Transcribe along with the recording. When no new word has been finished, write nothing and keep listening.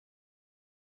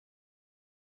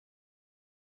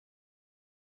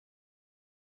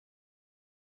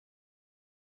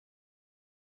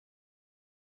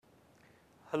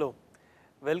Hello,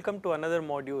 welcome to another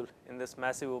module in this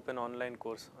massive open online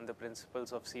course on the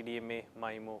principles of CDMA,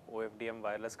 MIMO, OFDM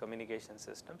wireless communication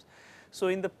systems. So,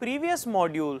 in the previous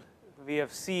module we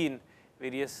have seen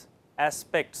various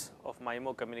aspects of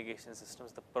MIMO communication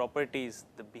systems, the properties,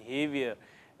 the behavior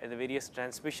and the various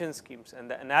transmission schemes and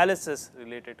the analysis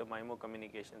related to MIMO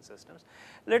communication systems.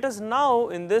 Let us now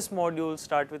in this module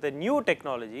start with a new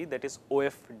technology, that is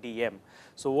OFDM.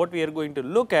 So, what we are going to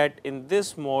look at in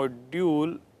this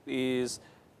module is,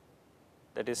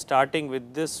 that is starting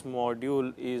with this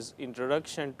module, is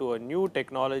introduction to a new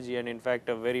technology and in fact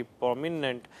a very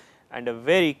prominent and a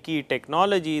very key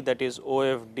technology, that is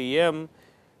OFDM,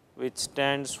 which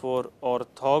stands for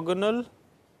orthogonal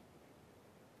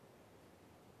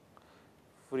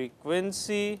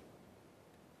frequency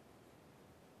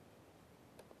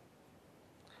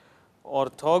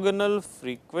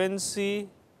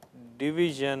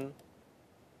division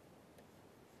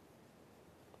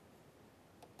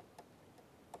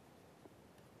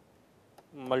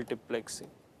multiplexing.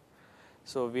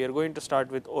 So, we are going to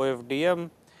start with OFDM,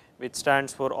 which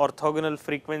stands for orthogonal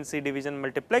frequency division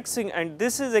multiplexing, and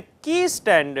this is a key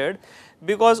standard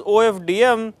because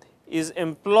OFDM is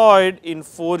employed in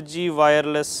 4G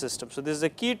wireless systems. So, this is a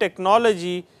key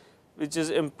technology which is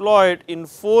employed in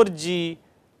 4G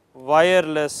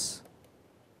wireless,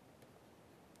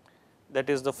 that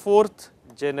is the 4th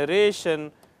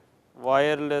generation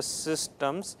wireless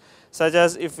systems, such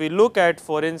as if we look at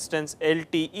for instance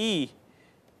LTE,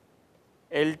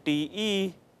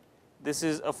 this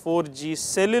is a 4G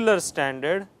cellular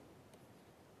standard,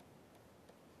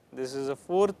 this is a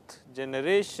 4th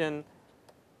generation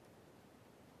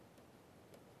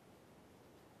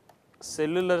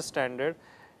cellular standard,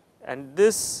 and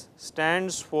this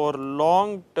stands for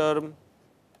long term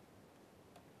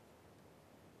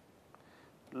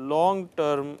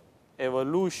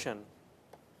evolution,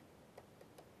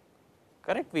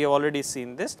 correct. We have already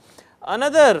seen this.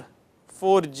 Another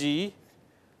 4G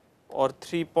or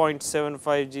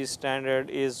 3.75G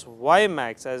standard is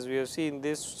WiMAX, as we have seen.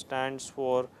 This stands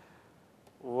for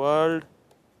worldwide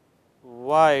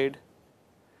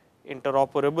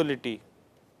interoperability.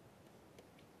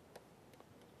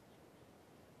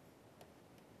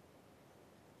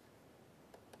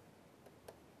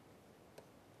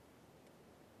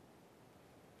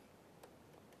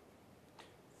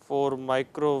 For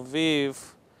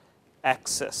microwave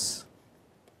access,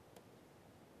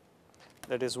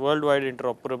 that is worldwide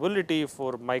interoperability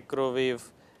for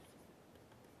microwave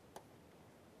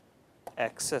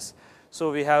access.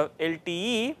 So, we have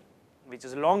LTE, which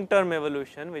is long term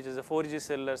evolution, which is a 4G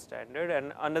cellular standard,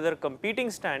 and another competing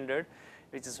standard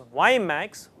which is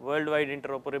WiMAX, worldwide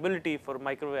interoperability for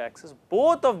microwave access.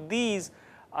 Both of these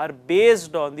are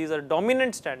based on, these are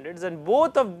dominant standards, and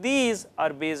both of these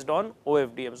are based on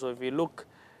OFDM. So, if we look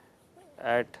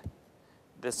at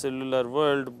the cellular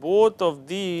world, both of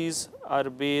these are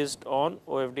based on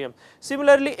OFDM.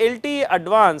 Similarly, LTE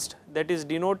advanced, that is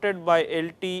denoted by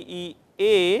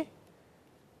LTE-A.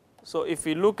 So, if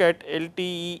we look at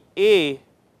LTE-A,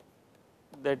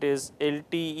 that is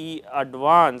LTE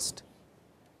advanced,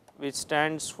 which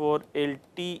stands for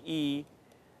LTE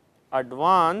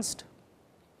advanced,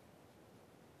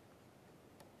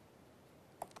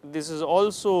 this is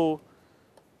also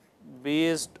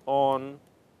based on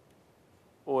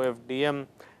OFDM,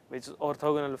 which is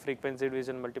orthogonal frequency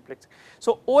division multiplexing.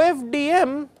 So,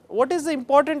 OFDM, what is the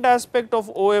important aspect of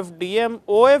OFDM?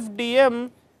 OFDM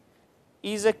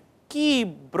is a key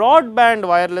broadband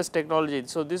wireless technology.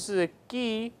 So, this is a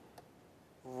key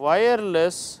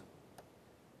wireless,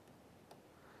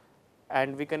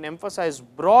 and we can emphasize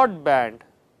broadband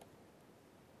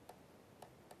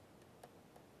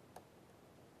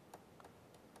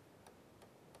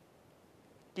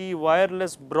key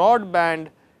wireless broadband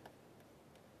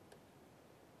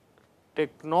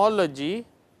technology,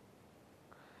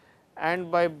 and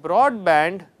by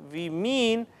broadband we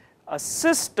mean a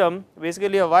system,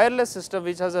 basically a wireless system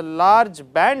which has a large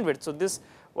bandwidth. So, this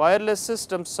wireless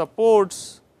system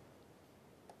supports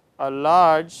a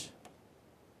large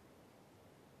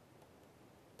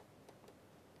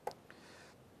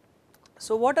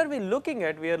So, what are we looking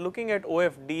at? We are looking at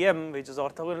OFDM, which is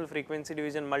orthogonal frequency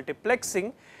division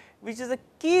multiplexing, which is a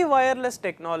key wireless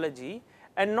technology,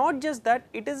 and not just that,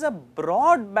 it is a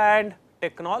broadband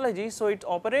technology. So, it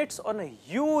operates on a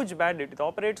huge bandwidth, it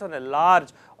operates on a large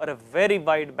or a very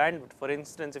wide bandwidth. For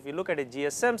instance, if you look at a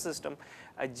GSM system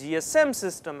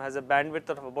has a bandwidth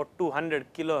of about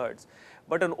 200 kilohertz,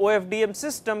 but an OFDM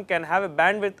system can have a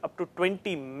bandwidth up to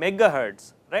 20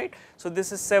 megahertz, right. So,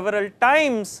 this is several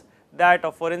times that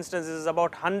of, for instance, this is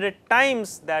about 100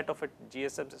 times that of a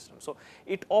GSM system. So,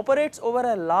 it operates over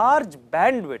a large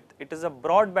bandwidth, it is a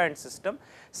broadband system.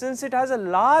 Since it has a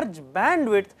large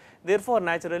bandwidth, therefore,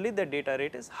 naturally the data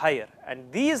rate is higher, and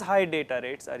these high data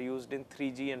rates are used in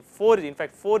 3G and 4G. In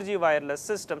fact, 4G wireless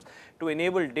systems to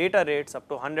enable data rates up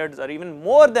to hundreds or even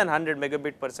more than 100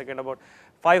 megabit per second, about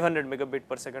 500 megabit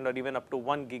per second, or even up to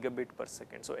 1 gigabit per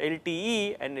second. So,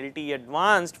 LTE and LTE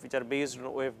advanced, which are based on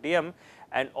OFDM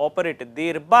and operate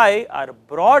thereby, our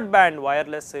broadband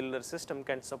wireless cellular system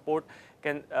can support,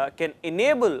 can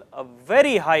enable a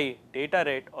very high data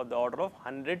rate of the order of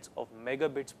hundreds of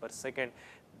megabits per second.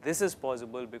 This is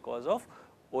possible because of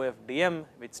OFDM,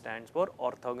 which stands for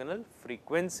orthogonal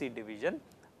frequency division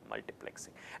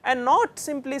multiplexing. And not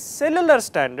simply cellular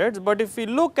standards, but if we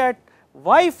look at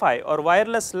Wi-Fi or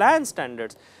wireless LAN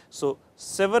standards. So,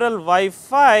 several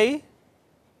Wi-Fi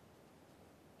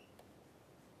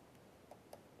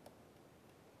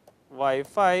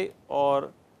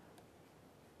or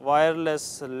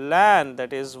wireless LAN,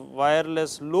 that is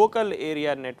wireless local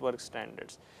area network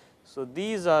standards. So,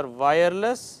 these are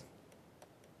wireless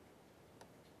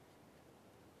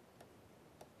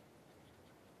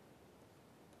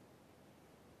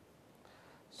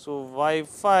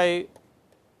Wi-Fi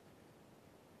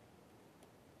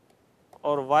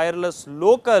or wireless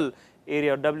local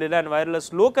area, WLAN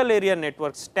wireless local area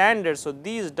network standards. So,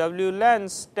 these WLAN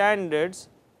standards,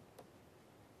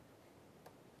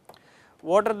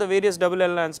 what are the various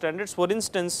WLAN standards? For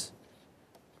instance,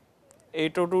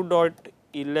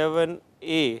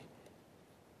 802.11a,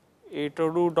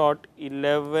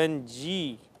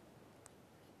 802.11g,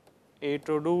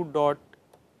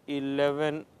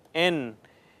 802.11n,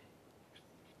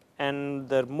 and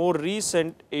the more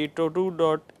recent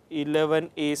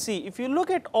 802.11ac. If you look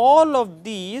at all of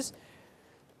these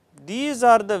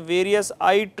are the various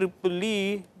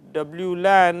IEEE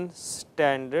WLAN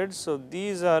standards. So,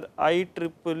 these are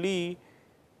IEEE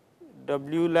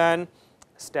WLAN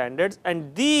standards,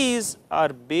 and these are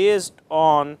based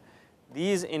on,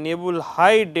 these enable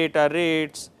high data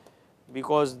rates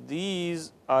because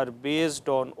these are based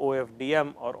on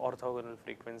OFDM or orthogonal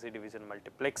frequency division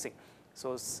multiplexing.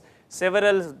 So,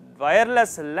 several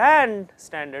wireless LAN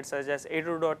standards such as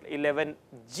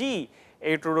 802.11g,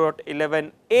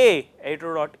 802.11a,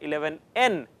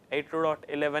 802.11n,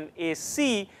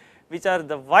 802.11ac, which are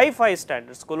the Wi-Fi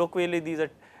standards. Colloquially, these are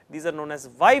known as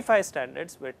Wi-Fi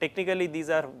standards, where technically these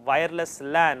are wireless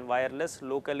LAN, wireless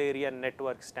local area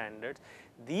network standards.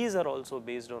 These are also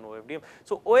based on OFDM.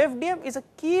 So, OFDM is a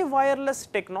key wireless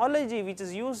technology which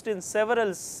is used in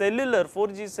several cellular,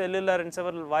 4G cellular and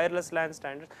several wireless LAN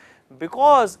standards,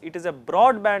 because it is a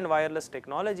broadband wireless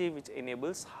technology which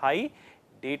enables high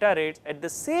data rates. At the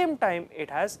same time,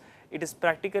 it has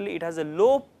a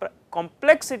low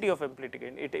complexity of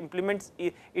implementation.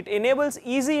 It enables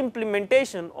easy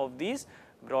implementation of these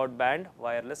broadband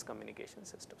wireless communication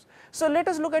systems. So, let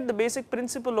us look at the basic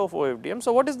principle of OFDM.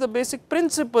 So, what is the basic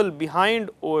principle behind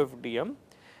OFDM?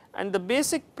 And the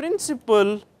basic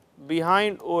principle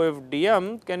behind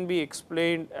OFDM can be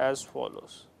explained as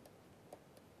follows.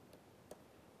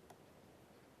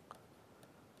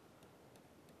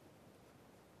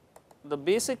 The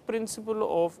basic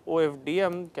principle of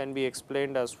OFDM can be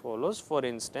explained as follows. For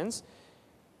instance,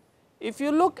 if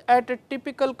you look at a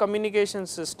typical communication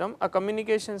system, a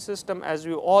communication system, as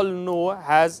we all know,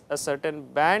 has a certain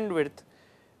bandwidth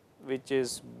which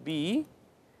is B.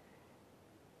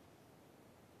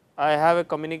 I have a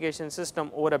communication system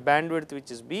over a bandwidth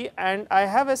which is B, and I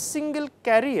have a single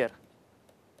carrier.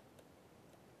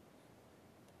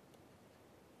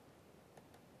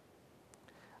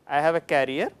 I have a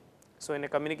carrier. So, in a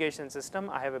communication system,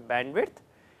 I have a bandwidth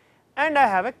and I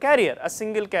have a carrier, a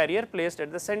single carrier placed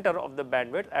at the center of the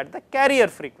bandwidth at the carrier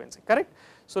frequency, correct.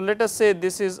 So, let us say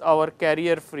this is our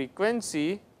carrier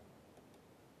frequency.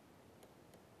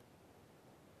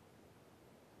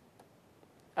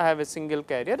 I have a single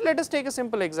carrier. Let us take a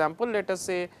simple example. Let us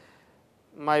say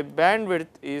my bandwidth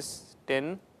is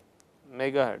 10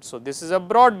 megahertz. So, this is a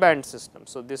broadband system.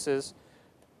 So, this is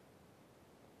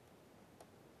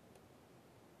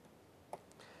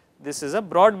a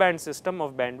broadband system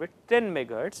of bandwidth 10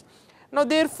 megahertz. Now,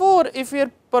 therefore, if we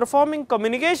are performing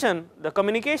communication, the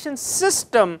communication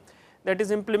system that is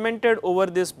implemented over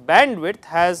this bandwidth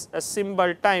has a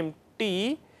symbol time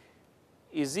t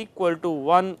is equal to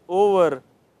 1 over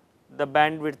the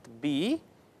bandwidth B,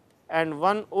 and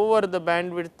 1 over the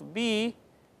bandwidth B,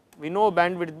 we know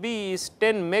bandwidth B is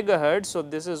 10 megahertz. So,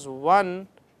 this is 1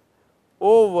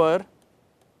 over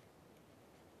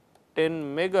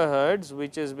 10 megahertz,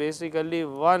 which is basically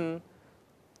 1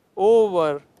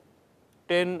 over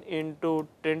 10 into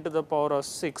 10 to the power of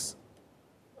 6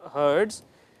 hertz,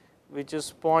 which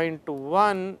is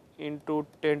 0.1 into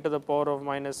 10 to the power of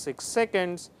minus 6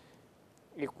 seconds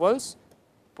equals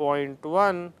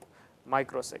 0.1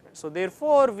 microsecond. So,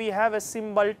 therefore, we have a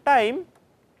symbol time.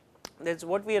 That is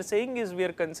what we are saying is we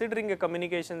are considering a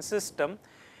communication system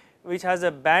which has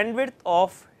a bandwidth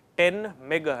of 10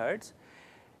 megahertz.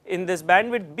 In this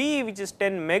bandwidth B, which is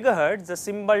 10 megahertz, the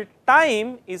symbol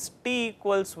time is T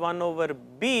equals 1 over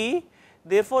B.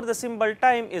 Therefore, the symbol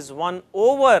time is 1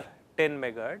 over 10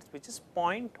 megahertz, which is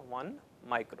 0.1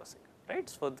 microsecond, right.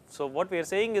 So, what we are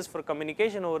saying is for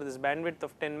communication over this bandwidth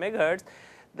of 10 megahertz,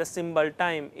 the symbol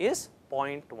time is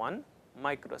 0.1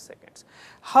 microseconds.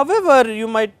 However, you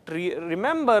might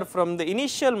remember from the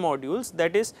initial modules,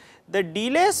 that is the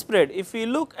delay spread. If we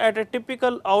look at a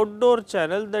typical outdoor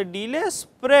channel, the delay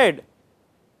spread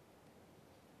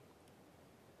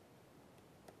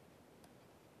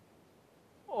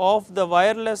of the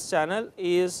wireless channel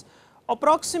is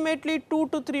approximately 2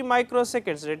 to 3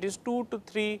 microseconds, that is 2 to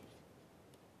 3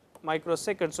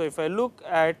 microseconds. So, if I look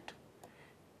at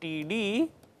TD,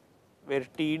 where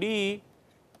TD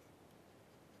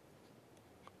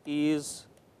is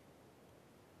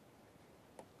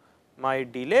my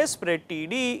delay spread,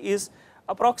 TD is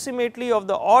approximately of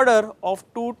the order of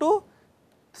 2 to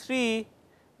 3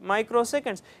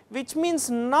 microseconds, which means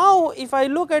now if I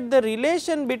look at the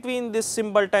relation between this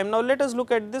symbol time, now let us look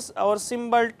at this, our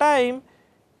symbol time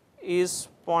is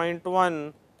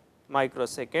 0.1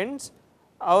 microseconds,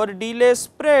 our delay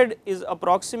spread is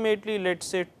approximately let us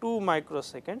say 2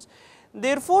 microseconds.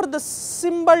 Therefore, the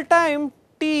symbol time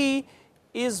T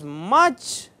is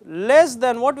much less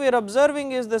than what we are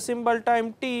observing is the symbol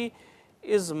time T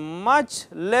is much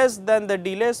less than the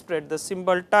delay spread. The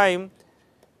symbol time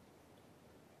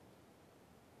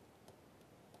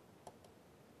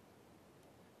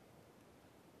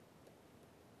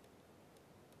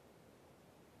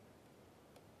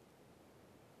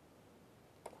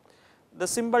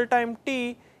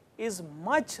T is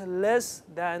much less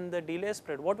than the delay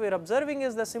spread. What we are observing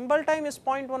is the symbol time is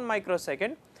 0.1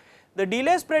 microsecond, the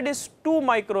delay spread is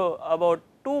about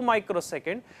 2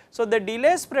 microsecond. So, the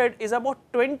delay spread is about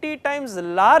 20 times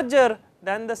larger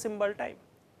than the symbol time,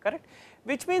 correct,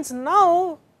 which means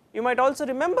now you might also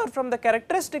remember from the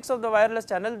characteristics of the wireless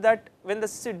channel that when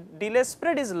the delay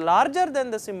spread is larger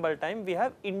than the symbol time, we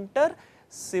have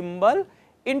inter-symbol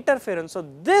interference. So,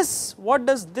 this, what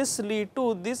does this lead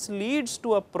to? This leads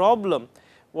to a problem.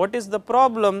 What is the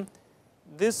problem?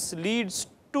 This leads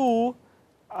to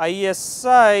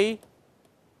ISI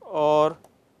or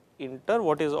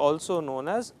what is also known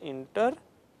as inter.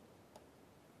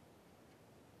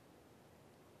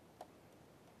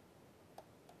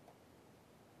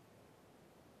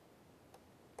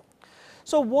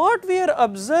 So, what we are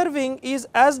observing is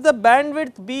as the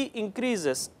bandwidth B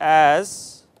increases,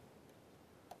 as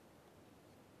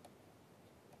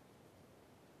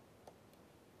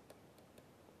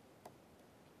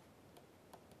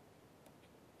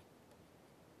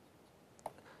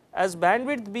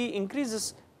bandwidth B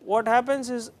increases, what happens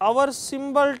is our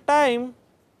symbol time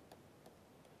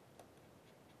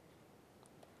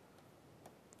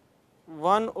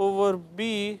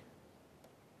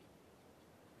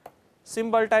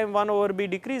symbol time 1 over B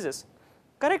decreases,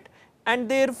 correct, and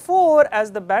therefore,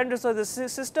 as the bandwidth, so the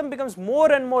system becomes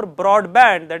more and more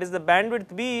broadband, that is the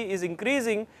bandwidth B is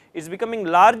increasing, is becoming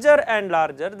larger and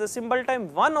larger, the symbol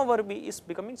time 1 over B is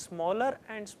becoming smaller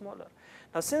and smaller.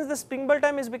 Now, since the symbol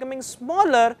time is becoming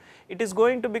smaller, it is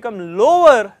going to become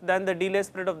lower than the delay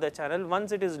spread of the channel.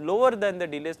 Once it is lower than the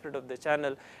delay spread of the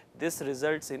channel, this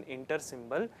results in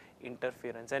inter-symbol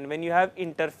interference, and when you have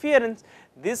interference,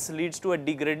 this leads to a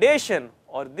degradation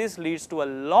or this leads to a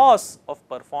loss of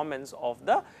performance of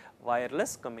the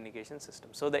wireless communication system.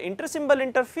 So, the inter-symbol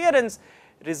interference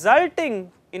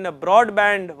resulting in a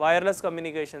broadband wireless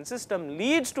communication system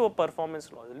leads to a performance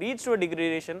loss, leads to a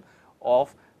degradation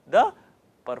of the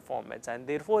performance, and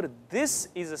therefore, this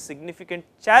is a significant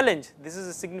challenge, this is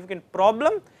a significant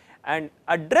problem, and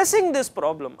addressing this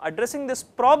problem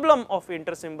of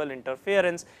inter-symbol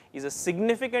interference is a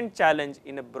significant challenge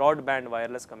in a broadband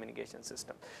wireless communication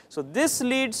system. So, this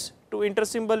leads to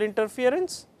inter-symbol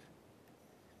interference,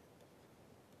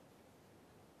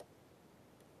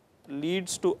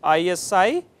 leads to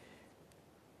ISI,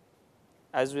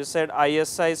 as we said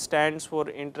ISI stands for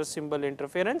inter-symbol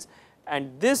interference,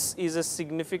 and this is a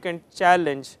significant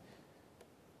challenge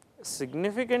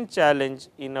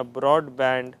in a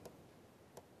broadband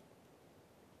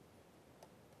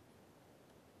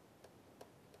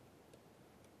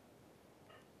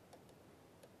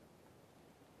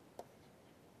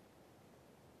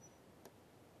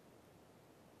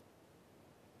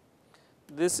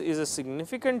this is a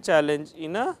significant challenge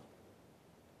in a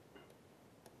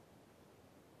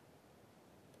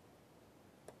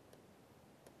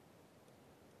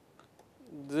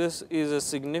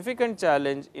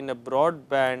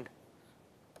broadband.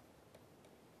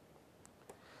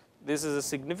 This is a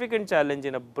significant challenge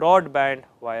in a broadband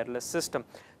wireless system.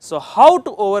 So, how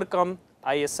to overcome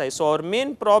ISI? So, our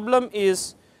main problem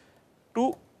is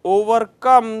to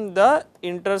overcome the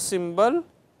intersymbol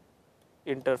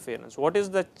interference. What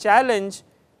is the challenge?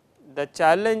 The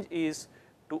challenge is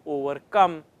to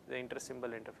overcome the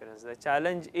intersymbol interference. The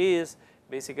challenge is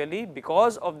basically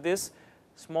because of this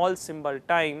small symbol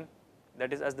time,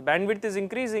 that is, as the bandwidth is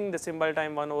increasing, the symbol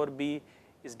time 1 over b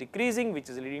is decreasing, which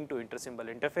is leading to intersymbol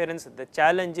interference. The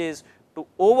challenge is to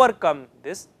overcome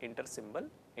this intersymbol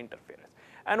interference.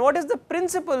 And what is the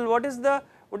principle? What is the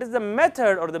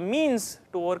method or the means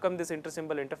to overcome this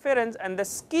intersymbol interference? And the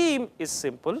scheme is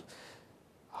simple.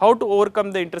 How to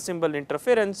overcome the intersymbol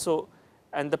interference? So,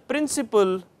 and the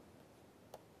principle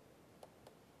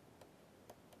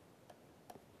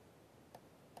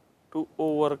to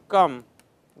overcome,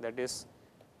 that is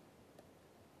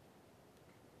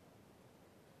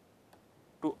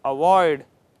to avoid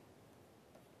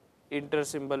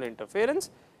intersymbol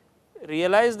interference.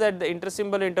 Realize that the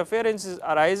intersymbol interference is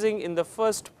arising in the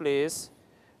first place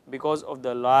because of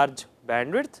the large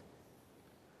bandwidth.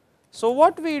 So,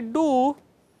 what we do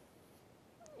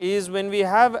is, when we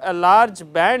have a large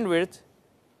bandwidth,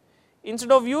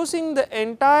 instead of using the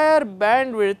entire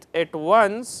bandwidth at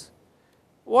once,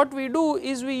 what we do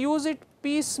is we use it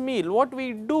piecemeal. What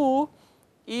we do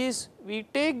is we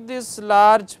take this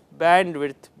large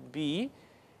bandwidth B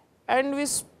and we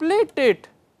split it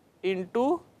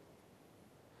into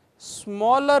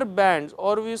smaller bands,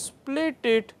 or we split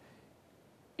it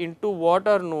into what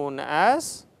are known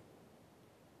as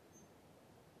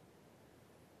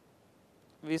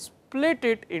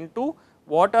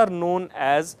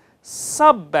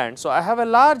sub bands. So, I have a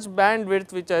large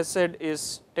bandwidth which I said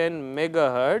is 10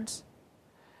 megahertz.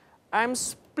 I am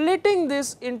splitting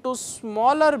this into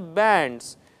smaller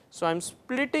bands. So, I am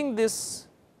splitting this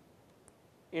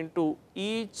into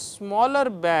each smaller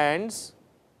bands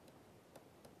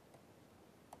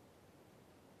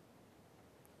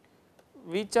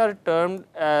which are termed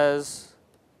as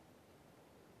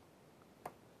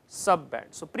subband.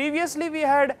 So, previously we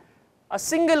had a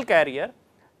single carrier.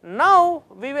 Now,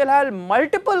 we will have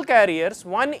multiple carriers,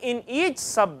 one in each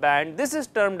subband. This is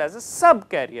termed as a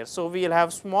subcarrier. So, we will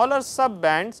have smaller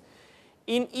subbands.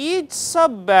 In each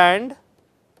subband,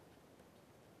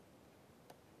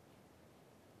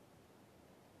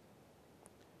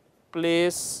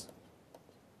 place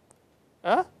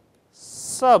a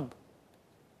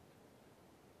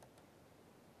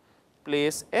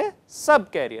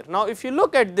subcarrier. Now, if you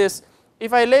look at this,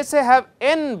 if I, let us say, have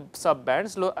n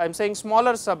subbands, I am saying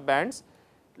smaller subbands,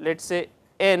 let us say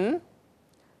n,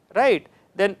 right,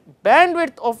 then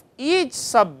bandwidth of each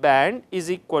subband is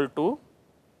equal to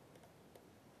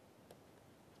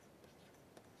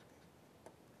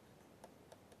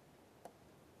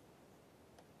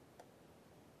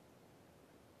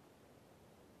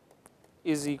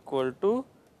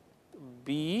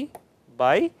B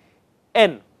by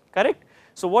n, correct.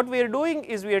 So, what we are doing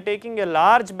is we are taking a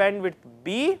large bandwidth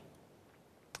B,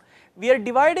 we are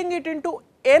dividing it into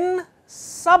n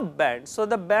subbands. So,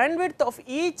 the bandwidth of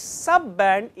each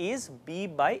subband is B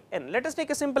by n. Let us take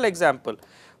a simple example.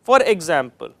 For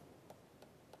example,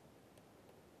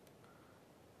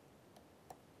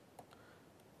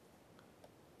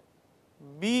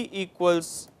 B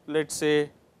equals, let us say,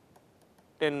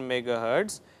 10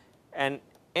 megahertz and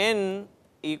n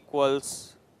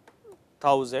equals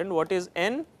 1000. What is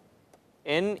n?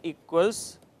 N is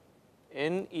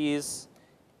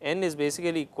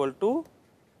basically equal to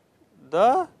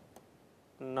the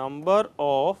number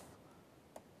of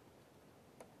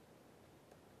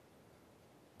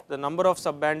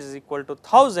subbands is equal to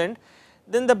 1000.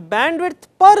 Then the bandwidth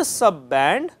per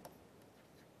subband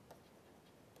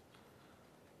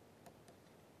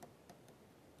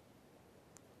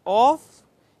of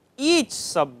each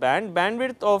subband,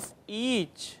 bandwidth of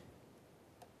each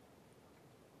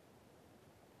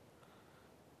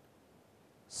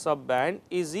subband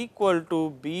is equal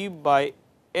to B by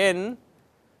n,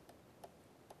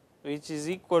 which is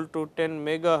equal to 10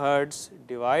 megahertz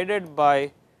divided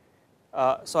by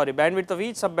bandwidth of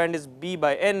each subband is B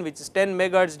by n, which is 10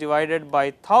 megahertz divided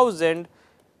by 1000,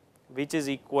 which is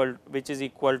equal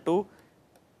to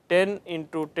 10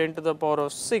 into 10 to the power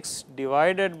of 6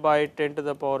 divided by 10 to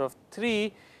the power of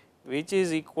 3, which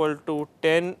is equal to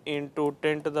 10 into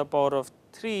 10 to the power of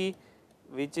 3,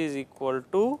 which is equal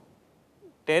to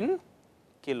 10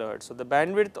 kilohertz. So, the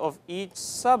bandwidth of each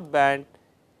sub band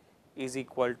is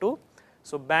equal to,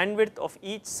 so bandwidth of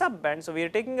each sub band. So, we are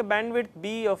taking a bandwidth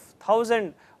B of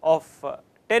 1000 of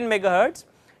 10 megahertz,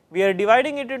 we are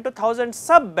dividing it into 1000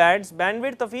 sub bands,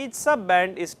 bandwidth of each sub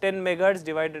band is 10 megahertz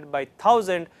divided by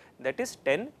 1000, that is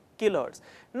 10 kilohertz.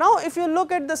 Now, if you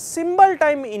look at the symbol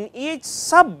time in each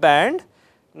sub band,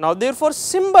 now therefore,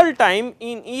 symbol time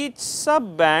in each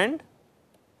sub band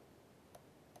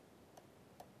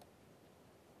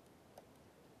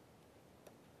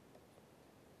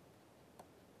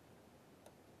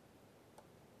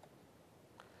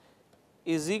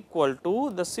is equal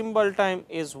to, the symbol time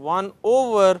is 1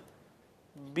 over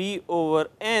B over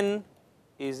N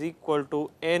is equal to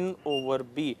N over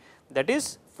B. That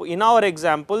is, in our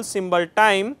example, symbol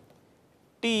time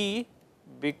T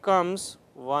becomes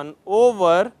 1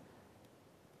 over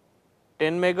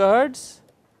 10 megahertz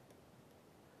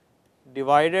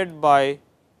divided by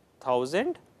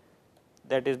 1000,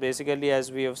 that is basically,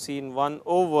 as we have seen, 1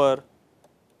 over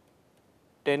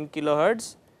 10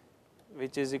 kilohertz,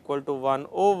 which is equal to 1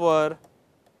 over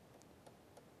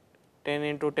 10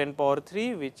 into 10 power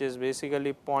 3, which is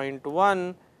basically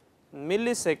 0.1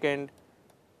 millisecond,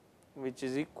 which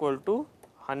is equal to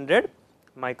 100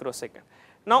 microsecond.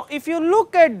 Now, if you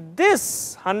look at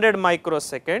this 100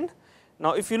 microsecond,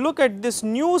 now if you look at this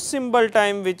new symbol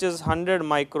time, which is 100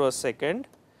 microsecond.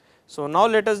 So, now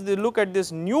let us look at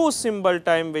this new symbol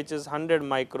time, which is 100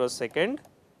 microsecond,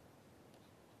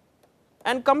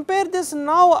 and compare this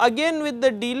now again with the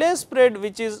delay spread,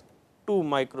 which is 2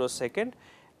 microsecond,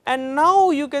 and now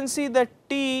you can see that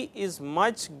T is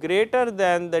much greater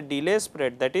than the delay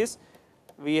spread, that is,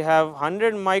 we have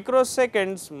 100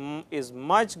 microseconds is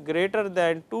much greater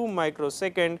than 2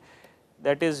 microsecond,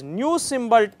 that is new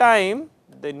symbol time,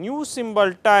 the new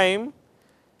symbol time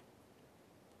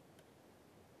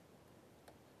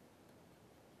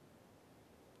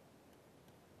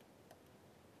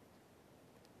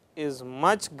is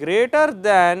much greater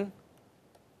than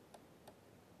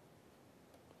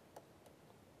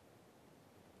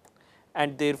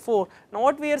and therefore, now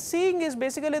what we are seeing is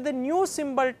basically the new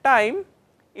symbol time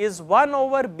is 1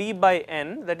 over B by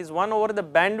N, that is 1 over the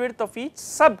bandwidth of each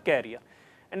subcarrier,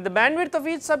 and the bandwidth of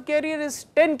each subcarrier is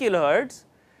 10 kilohertz.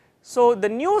 So, the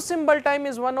new symbol time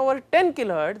is 1 over 10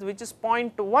 kilohertz, which is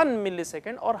 0.1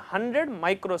 millisecond or 100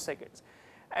 microseconds,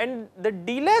 and the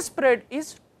delay spread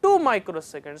is 2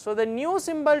 microseconds. So, the new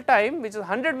symbol time, which is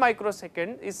 100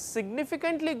 microsecond, is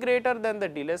significantly greater than the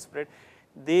delay spread.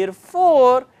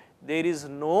 Therefore, there is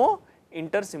no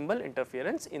inter-symbol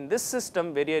interference in this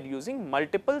system where you are using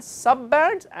multiple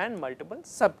subbands and multiple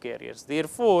subcarriers.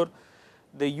 Therefore,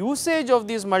 the usage of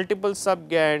these multiple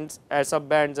subbands and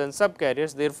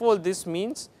subcarriers, therefore, this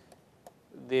means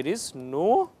there is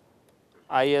no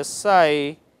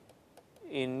ISI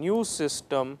in new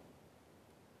system,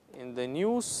 in the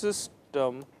new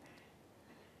system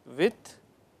with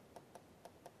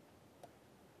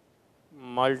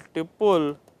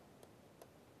multiple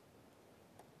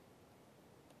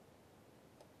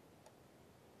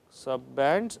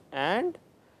subbands and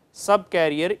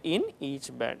subcarrier in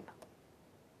each band.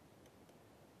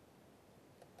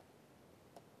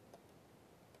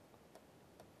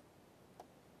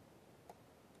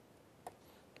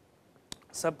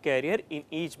 Subcarrier in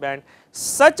each band,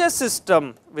 such a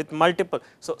system with multiple.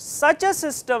 So, such a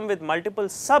system with multiple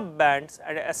subbands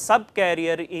and a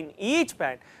subcarrier in each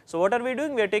band. So, what are we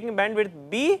doing? We are taking bandwidth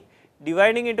B,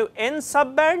 dividing into n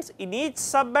subbands, in each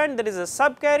subband there is a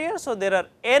subcarrier. So, there are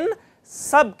n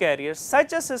subcarriers.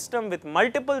 Such a system with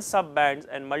multiple subbands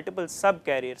and multiple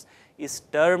subcarriers is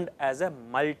termed as a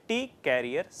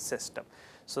multi-carrier system.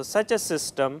 So, such a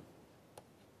system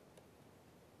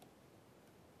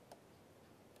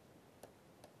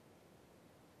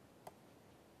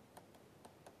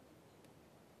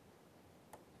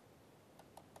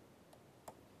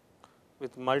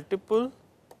with multiple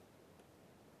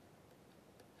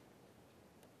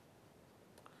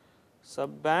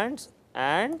subbands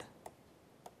and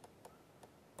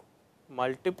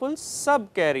multiple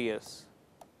subcarriers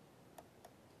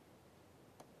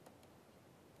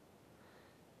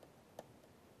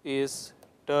is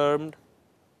termed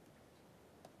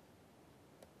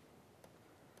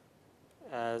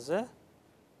as a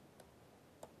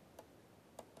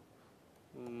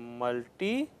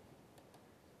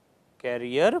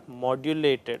multi-carrier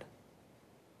modulated.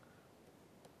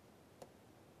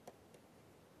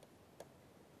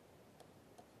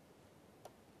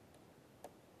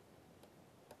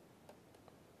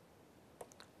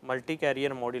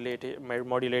 Multi-carrier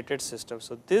modulated system.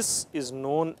 So, this is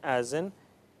known as an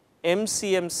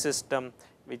MCM system,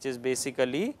 which is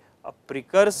basically a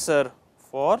precursor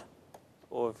for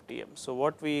OFDM. So,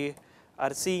 what we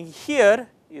are seeing here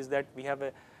is that we have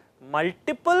a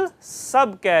multiple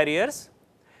subcarriers,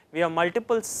 we have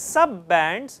multiple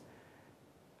subbands,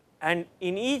 and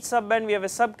in each subband we have a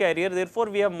subcarrier. Therefore,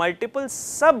 we have multiple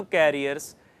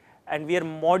subcarriers and we are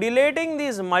modulating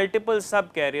these multiple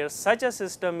subcarriers. Such a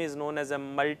system is known as a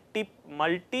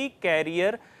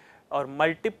multi-carrier or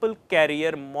multiple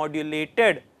carrier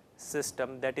modulated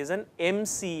system, that is an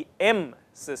MCM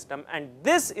system, and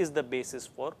this is the basis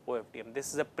for OFDM.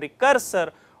 This is a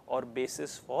precursor or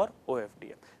basis for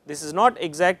OFDM. This is not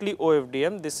exactly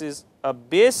OFDM, this is a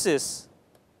basis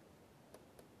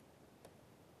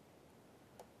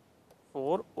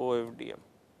for OFDM.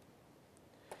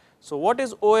 So, what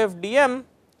is OFDM?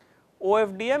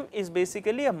 OFDM is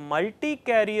basically a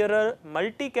multi-carrier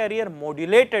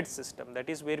modulated system, that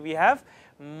is where we have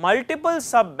multiple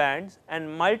subbands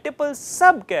and multiple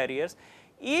subcarriers,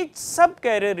 each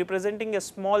subcarrier representing a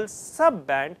small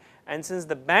subband, and since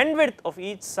the bandwidth of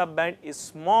each subband is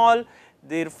small,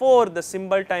 therefore, the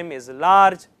symbol time is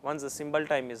large. Once the symbol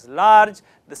time is large,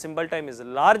 the symbol time is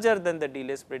larger than the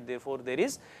delay spread, therefore, there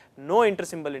is no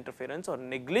intersymbol interference or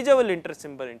negligible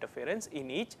intersymbol interference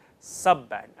in each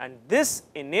subband, and this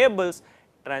enables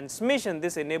transmission,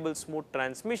 this enables smooth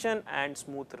transmission and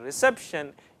smooth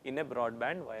reception in a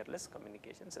broadband wireless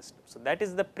communication system. So, that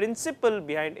is the principle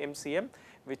behind MCM,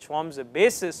 which forms a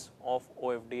basis of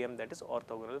OFDM, that is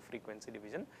orthogonal frequency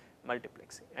division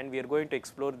multiplexing, and we are going to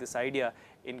explore this idea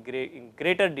in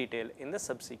greater detail in the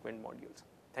subsequent modules.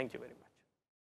 Thank you very much.